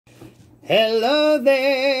Hello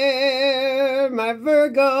there, my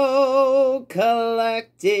Virgo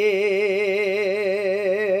collective.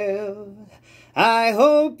 I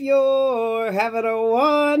hope you're having a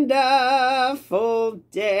wonderful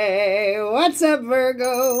day. What's up,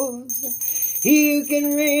 Virgos? You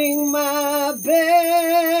can ring my bell.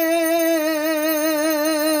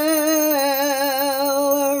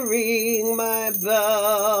 Ring my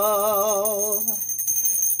bell.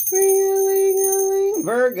 Ring-a-ling-a-ling.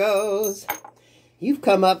 Virgos, you've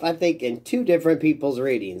come up, I think, in 2 different people's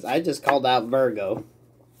readings. I just called out Virgo.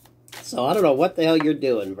 So I don't know what the hell you're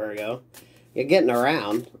doing, Virgo. You're getting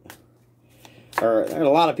around. Or there are a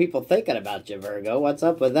lot of people thinking about you, Virgo. What's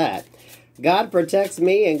up with that? God protects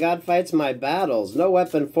me and God fights my battles. No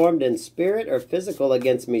weapon formed in spirit or physical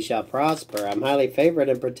against me shall prosper. I'm highly favored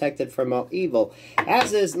and protected from all evil.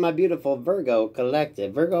 As is my beautiful Virgo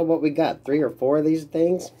collective. Virgo, what we got? 3 or 4 of these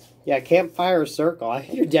things? Yeah, campfire circle.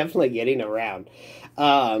 You're definitely getting around.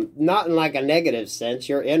 Not in like a negative sense.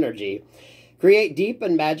 Your energy. Create deep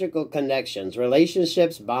and magical connections.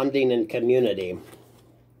 Relationships, bonding, and community.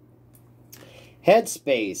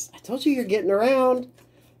 Headspace. I told you you're getting around.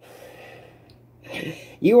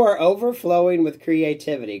 You are overflowing with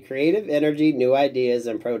creativity, creative energy, new ideas,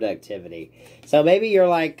 and productivity. So maybe you're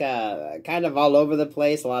like kind of all over the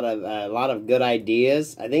place, a lot of good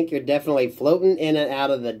ideas. I think you're definitely floating in and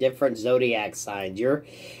out of the different zodiac signs. You're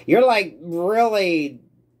like really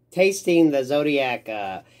tasting the zodiac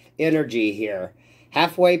energy here.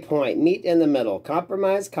 Halfway point, meet in the middle,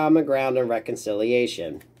 compromise, common ground, and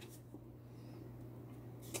reconciliation.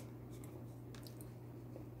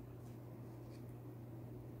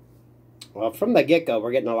 Well, from the get-go,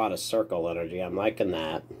 we're getting a lot of circle energy. I'm liking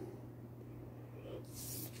that.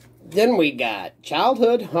 Then we got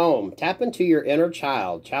childhood home. Tap into your inner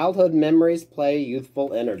child. Childhood memories, play,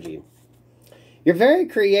 youthful energy. You're very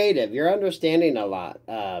creative. You're understanding a lot.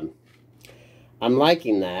 I'm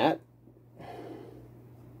liking that.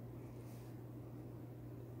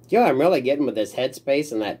 I'm really getting with this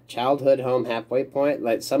headspace and that childhood home halfway point.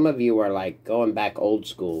 Like some of you are like going back old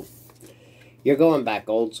school. You're going back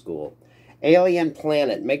old school. Alien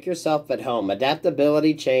planet, make yourself at home.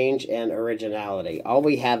 Adaptability, change, and originality. All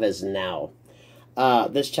we have is now.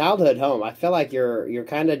 This childhood home, I feel like you're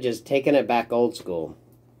kind of just taking it back old school.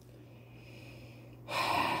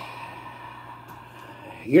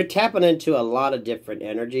 You're tapping into a lot of different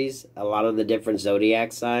energies, a lot of the different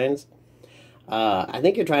zodiac signs. I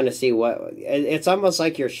think you're trying to see what... It's almost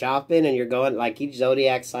like you're shopping and you're going... Like each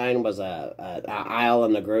zodiac sign was an aisle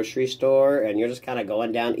in the grocery store. And you're just kind of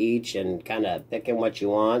going down each and kind of picking what you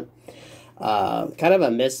want. Kind of a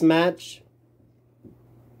mismatch.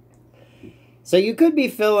 So you could be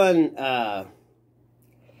feeling a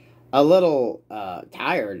little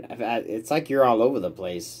tired. It's like you're all over the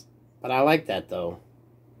place. But I like that though.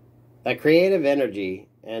 That creative energy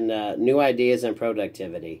and new ideas and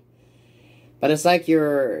productivity. But it's like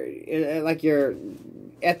you're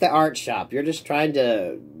at the art shop. You're just trying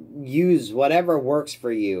to use whatever works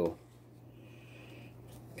for you.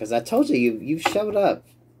 Because I told you, you've showed up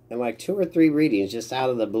in like 2 or 3 readings just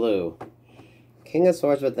out of the blue. King of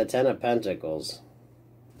Swords with the 10 of Pentacles.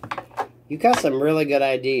 You got some really good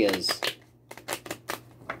ideas.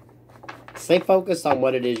 Stay focused on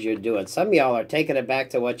what it is you're doing. Some of y'all are taking it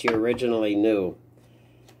back to what you originally knew.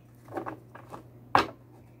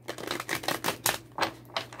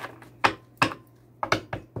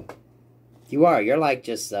 You are. You're like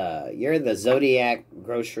just, you're in the Zodiac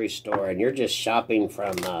grocery store and you're just shopping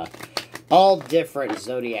from all different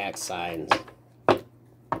Zodiac signs.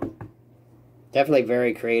 Definitely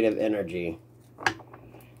very creative energy.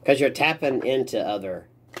 Because you're tapping into other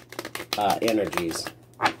energies.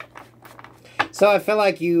 So I feel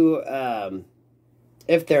like you,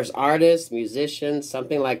 if there's artists, musicians,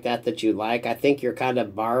 something like that you like, I think you're kind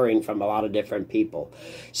of borrowing from a lot of different people.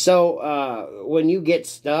 So when you get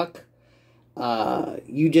stuck...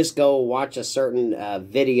 you just go watch a certain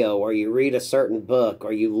video or you read a certain book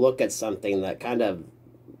or you look at something that kind of...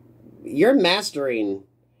 You're mastering...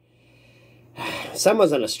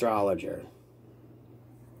 Someone's an astrologer.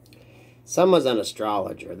 Someone's an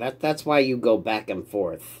astrologer. That's why you go back and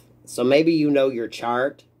forth. So maybe you know your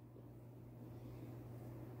chart.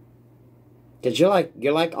 Because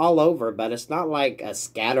you're like all over, but it's not like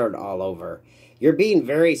scattered all over. You're being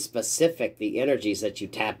very specific, the energies that you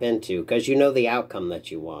tap into, because you know the outcome that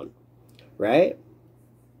you want, right?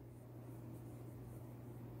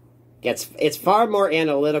 It's far more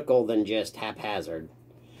analytical than just haphazard.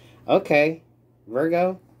 Okay,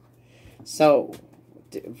 Virgo. So,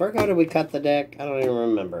 Virgo, did we cut the deck? I don't even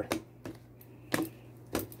remember.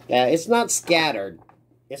 Yeah, it's not scattered.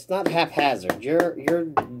 It's not haphazard. You're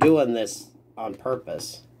doing this on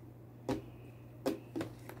purpose.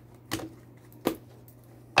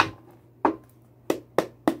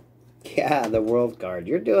 Yeah, the World card.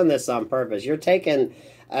 You're doing this on purpose. You're taking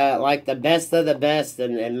like the best of the best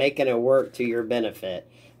and making it work to your benefit.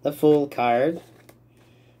 The Fool card.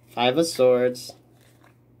 5 of Swords.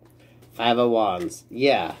 5 of Wands.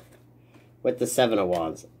 Yeah. With the 7 of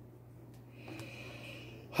Wands.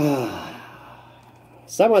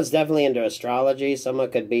 Someone's definitely into astrology.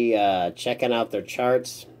 Someone could be checking out their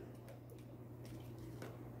charts.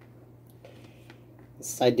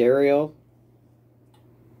 Sidereal.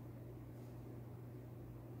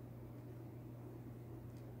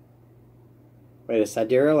 Wait, is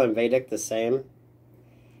Sidereal and Vedic the same?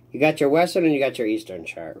 You got your Western and you got your Eastern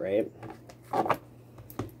chart, right?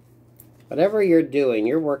 Whatever you're doing,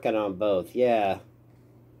 you're working on both. Yeah.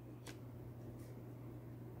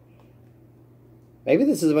 Maybe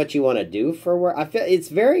this is what you want to do for work. I feel it's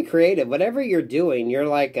very creative. Whatever you're doing, you're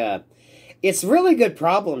like it's really good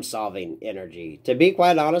problem-solving energy. To be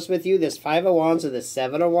quite honest with you, this 5 of Wands and the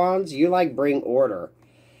 7 of Wands, you like bring order.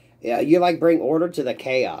 Yeah, you like bring order to the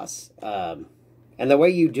chaos. And the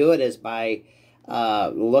way you do it is by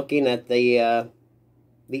looking at the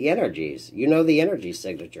energies. You know the energy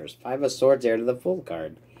signatures. 5 of Swords there to the Fool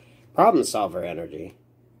card. Problem solver energy.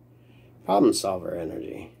 Problem solver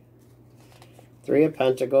energy. 3 of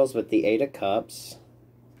Pentacles with the 8 of Cups.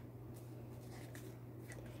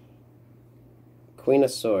 Queen of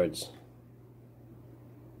Swords.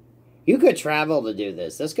 You could travel to do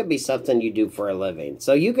this. This could be something you do for a living.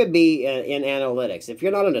 So you could be in analytics. If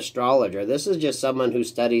you're not an astrologer, this is just someone who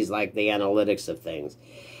studies like the analytics of things.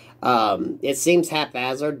 It seems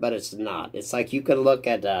haphazard, but it's not. It's like you could look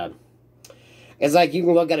at it's like you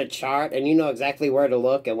can look at a chart and you know exactly where to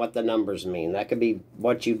look and what the numbers mean. That could be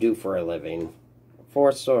what you do for a living. 4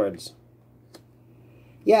 of Swords.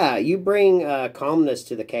 Yeah, you bring calmness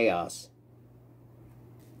to the chaos.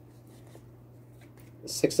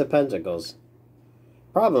 6 of Pentacles.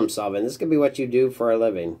 Problem solving. This could be what you do for a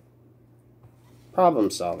living. Problem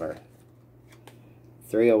solver.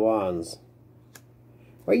 3 of Wands.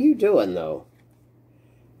 What are you doing, though?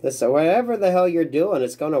 This, whatever the hell you're doing,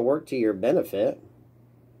 it's going to work to your benefit.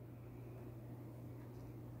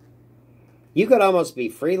 You could almost be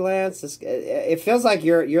freelance. It feels like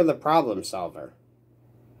you're the problem solver.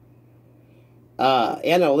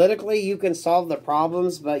 Analytically, you can solve the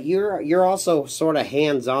problems, but you're also sort of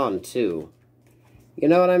hands-on, too. You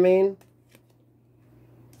know what I mean?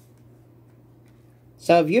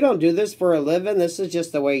 So if you don't do this for a living, this is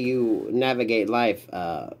just the way you navigate life,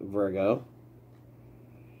 Virgo.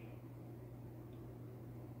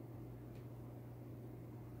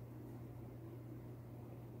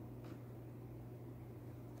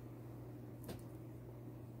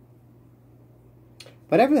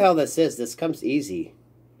 Whatever the hell this comes easy.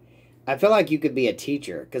 I feel like you could be a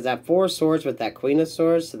teacher, because that 4 of Swords with that Queen of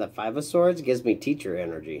Swords to the 5 of Swords gives me teacher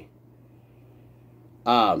energy.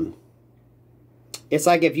 It's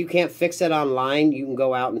like if you can't fix it online, you can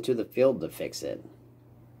go out into the field to fix it.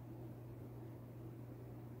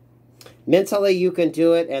 Mentally, you can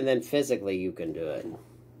do it, and then physically, you can do it.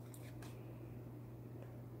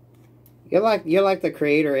 You're like the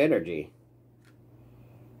creator energy.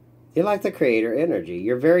 You like the creator energy.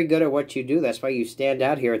 You're very good at what you do. That's why you stand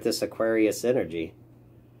out here at this Aquarius energy.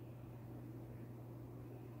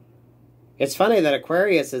 It's funny that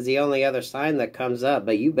Aquarius is the only other sign that comes up,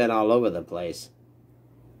 but you've been all over the place.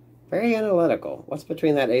 Very analytical. What's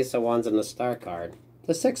between that Ace of Wands and the Star card?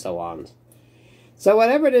 The 6 of Wands. So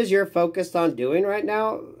whatever it is you're focused on doing right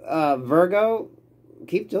now, Virgo,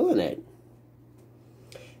 keep doing it.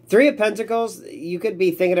 3 of Pentacles, you could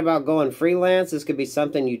be thinking about going freelance. This could be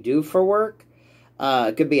something you do for work.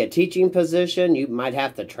 It could be a teaching position. You might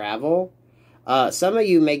have to travel. Some of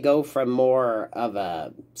you may go from more of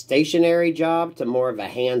a stationary job to more of a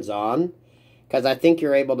hands-on. Because I think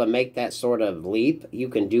you're able to make that sort of leap. You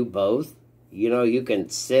can do both. You know, you can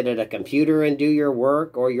sit at a computer and do your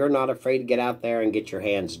work, or you're not afraid to get out there and get your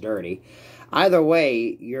hands dirty. Either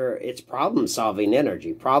way, it's problem-solving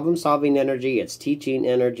energy. Problem-solving energy, it's teaching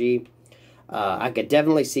energy. I could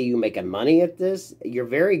definitely see you making money at this. You're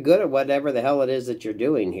very good at whatever the hell it is that you're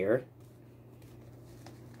doing here.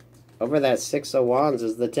 Over that 6 of Wands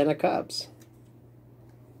is the 10 of Cups.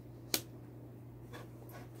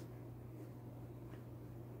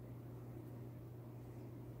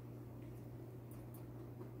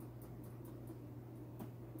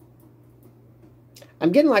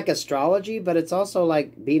 I'm getting like astrology, but it's also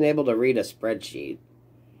like being able to read a spreadsheet.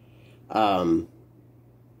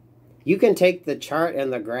 You can take the chart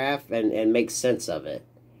and the graph and make sense of it.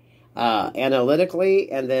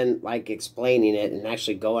 analytically, and then like explaining it and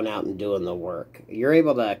actually going out and doing the work. You're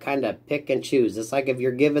able to kind of pick and choose. It's like if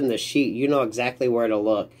you're given the sheet, you know exactly where to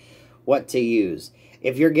look, what to use.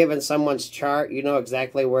 If you're given someone's chart, you know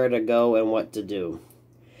exactly where to go and what to do.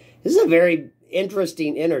 This is a very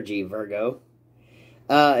interesting energy, Virgo.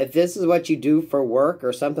 If this is what you do for work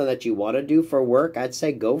or something that you want to do for work, I'd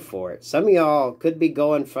say go for it. Some of y'all could be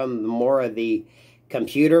going from more of the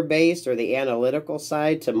computer-based or the analytical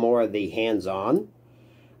side to more of the hands-on,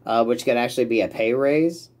 which could actually be a pay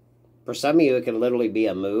raise. For some of you, it could literally be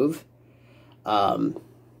a move.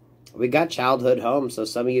 We got childhood homes, so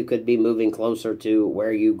some of you could be moving closer to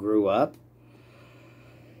where you grew up.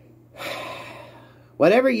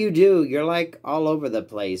 Whatever you do, you're like all over the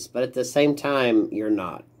place, but at the same time, you're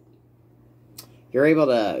not. You're able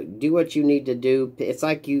to do what you need to do. It's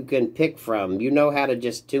like you can pick from. You know how to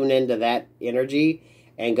just tune into that energy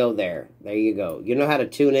and go there. There you go. You know how to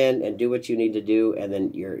tune in and do what you need to do, and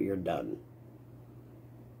then you're done.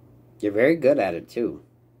 You're very good at it, too.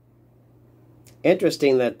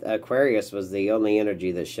 Interesting that Aquarius was the only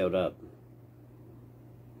energy that showed up.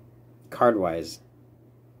 Card-wise.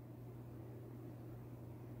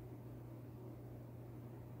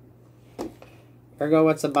 Virgo,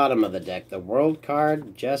 what's the bottom of the deck? The World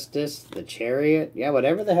card, Justice, the Chariot. Yeah,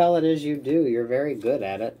 whatever the hell it is you do, you're very good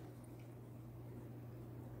at it.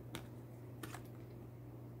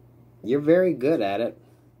 You're very good at it.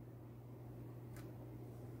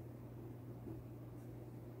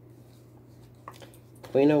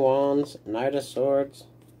 Queen of Wands, Knight of Swords.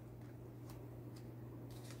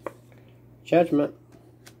 Judgment.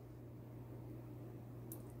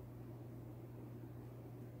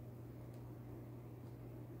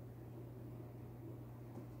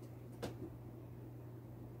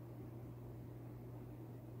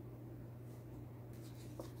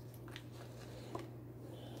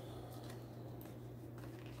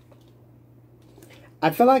 I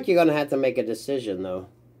feel like you're going to have to make a decision, though.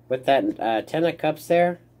 With that Ten of Cups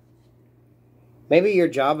there, maybe your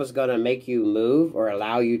job is going to make you move or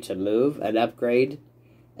allow you to move and upgrade,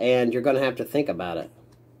 and you're going to have to think about it.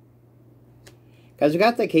 Because we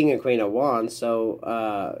got the King and Queen of Wands,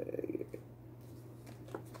 so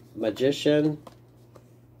Magician,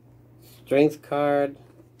 Strength card,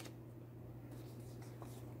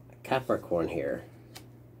 Capricorn here.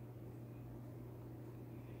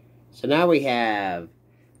 So now we have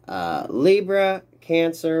Libra,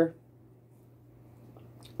 Cancer,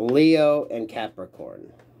 Leo, and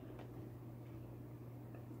Capricorn.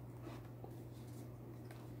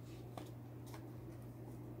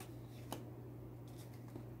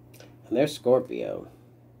 And there's Scorpio.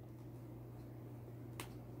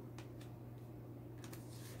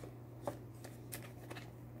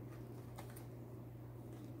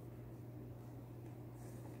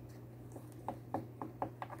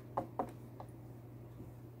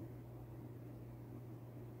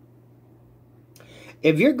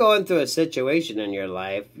 If you're going through a situation in your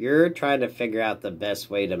life, you're trying to figure out the best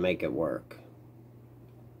way to make it work.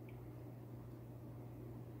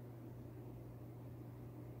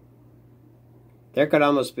 There could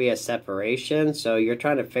almost be a separation, so you're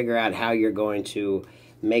trying to figure out how you're going to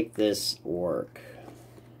make this work.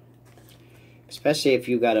 Especially if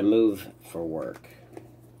you got to move for work.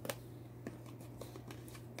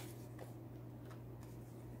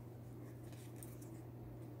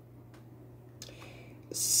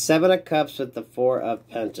 Seven of Cups with the Four of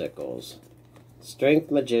Pentacles.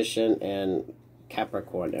 Strength, Magician, and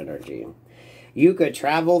Capricorn energy. You could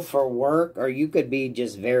travel for work, or you could be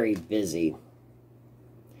just very busy.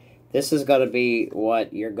 This is going to be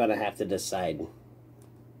what you're going to have to decide.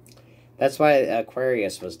 That's why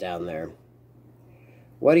Aquarius was down there.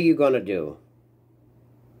 What are you going to do?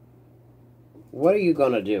 What are you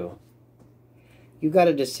going to do? You got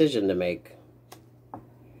a decision to make.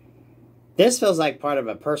 This feels like part of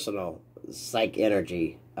a personal psych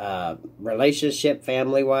energy. Relationship,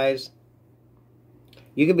 family-wise.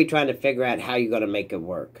 You could be trying to figure out how you're going to make it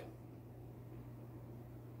work.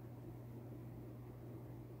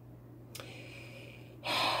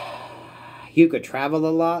 You could travel a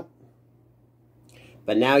lot.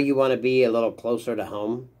 But now you want to be a little closer to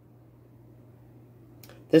home.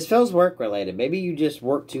 This feels work-related. Maybe you just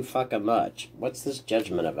work too fucking much. What's this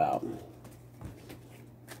Judgment about?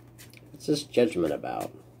 What's this Judgment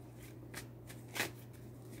about?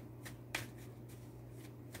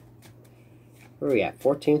 Where are we at?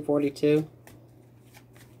 1442?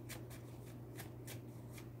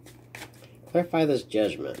 Clarify this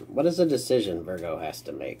Judgment. What is a decision Virgo has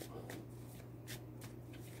to make?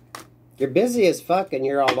 You're busy as fuck and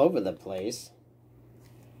you're all over the place.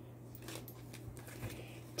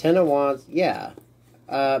 Ten of Wands, yeah.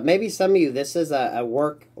 Maybe some of you, this is a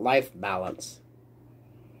work-life balance.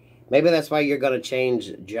 Maybe that's why you're going to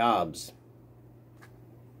change jobs.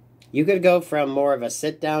 You could go from more of a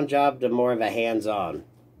sit-down job to more of a hands-on,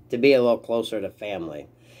 to be a little closer to family.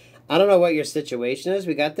 I don't know what your situation is.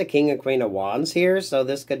 We got the King and Queen of Wands here, so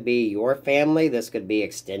this could be your family. This could be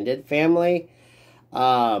extended family.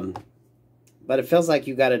 But it feels like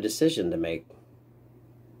you got a decision to make.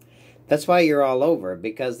 That's why you're all over,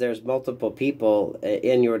 because there's multiple people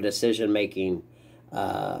in your decision-making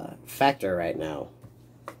factor right now.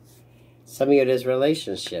 Some of it is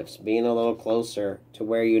relationships, being a little closer to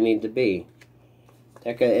where you need to be.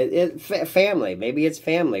 Family, maybe it's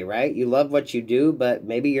family, right? You love what you do, but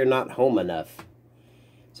maybe you're not home enough.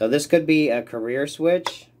 So this could be a career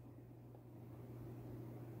switch.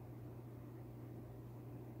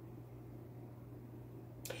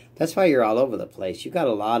 That's why you're all over the place. You got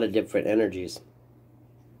a lot of different energies.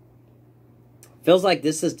 Feels like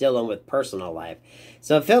this is dealing with personal life.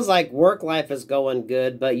 So it feels like work life is going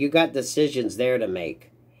good, but you got decisions there to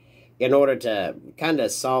make in order to kind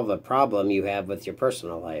of solve a problem you have with your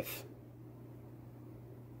personal life.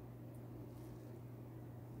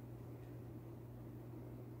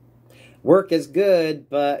 Work is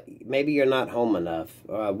good, but maybe you're not home enough.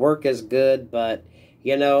 Work is good, but,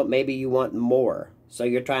 you know, maybe you want more. So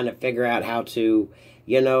you're trying to figure out how to,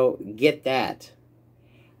 you know, get that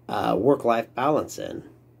work-life balance in.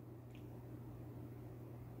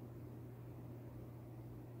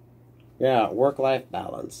 Yeah, work-life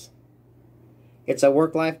balance. It's a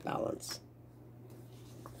work-life balance.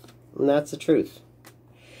 And that's the truth.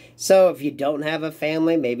 So if you don't have a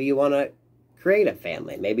family, maybe you want to create a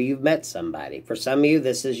family. Maybe you've met somebody. For some of you,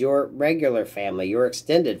 this is your regular family, your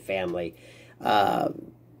extended family.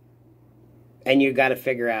 And you've got to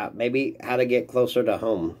figure out maybe how to get closer to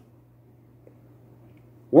home.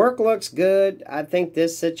 Work looks good. I think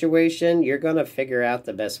this situation, you're going to figure out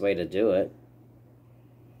the best way to do it.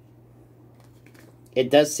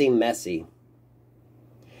 It does seem messy.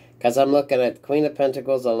 Because I'm looking at Queen of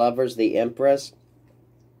Pentacles, the Lovers, the Empress.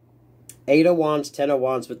 8 of Wands, 10 of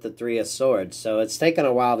Wands with the 3 of Swords. So it's taken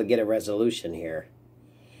a while to get a resolution here.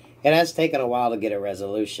 It has taken a while to get a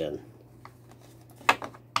resolution.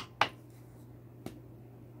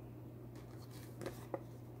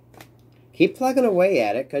 Keep plugging away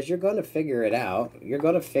at it, because you're going to figure it out. You're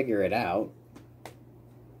going to figure it out.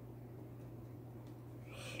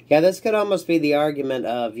 Yeah, this could almost be the argument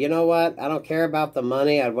of, you know what, I don't care about the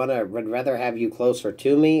money. Would rather have you closer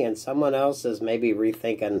to me. And someone else is maybe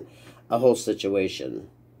rethinking a whole situation.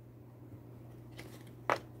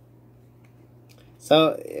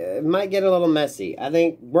 So it might get a little messy. I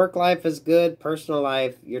think work life is good. Personal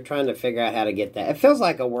life, you're trying to figure out how to get that. It feels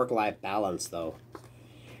like a work-life balance, though.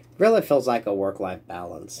 Really feels like a work-life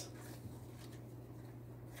balance.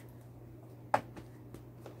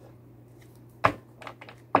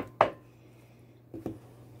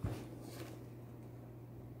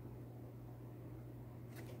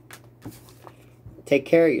 Take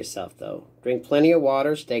care of yourself, though. Drink plenty of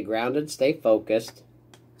water, stay grounded, stay focused.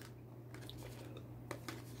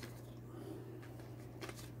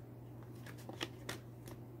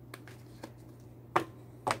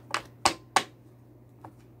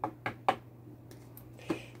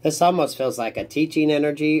 This almost feels like a teaching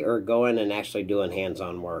energy or going and actually doing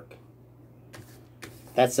hands-on work.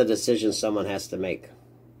 That's a decision someone has to make.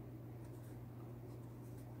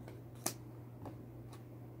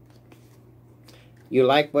 You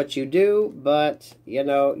like what you do, but, you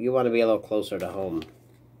know, you want to be a little closer to home.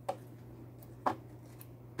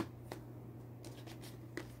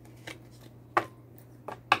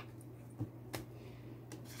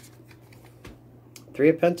 Three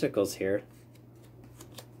of Pentacles here.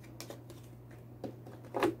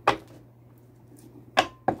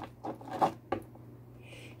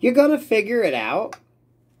 You're going to figure it out.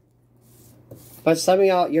 But some of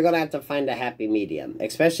y'all, you're going to have to find a happy medium.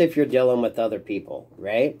 Especially if you're dealing with other people,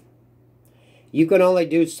 right? You can only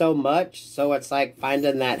do so much. So it's like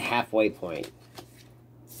finding that halfway point.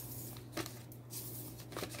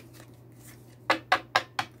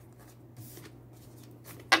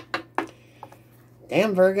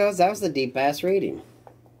 Damn, Virgos, that was a deep-ass reading.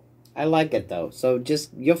 I like it, though. So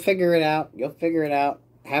just, you'll figure it out. You'll figure it out.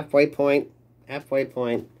 Halfway point. Halfway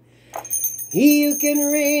point. You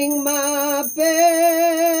can ring my bell,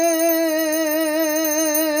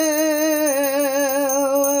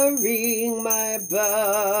 ring my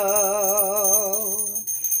bell,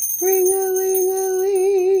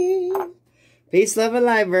 ring-a-ling-a-ling. Peace, love, and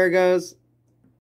light, Virgos.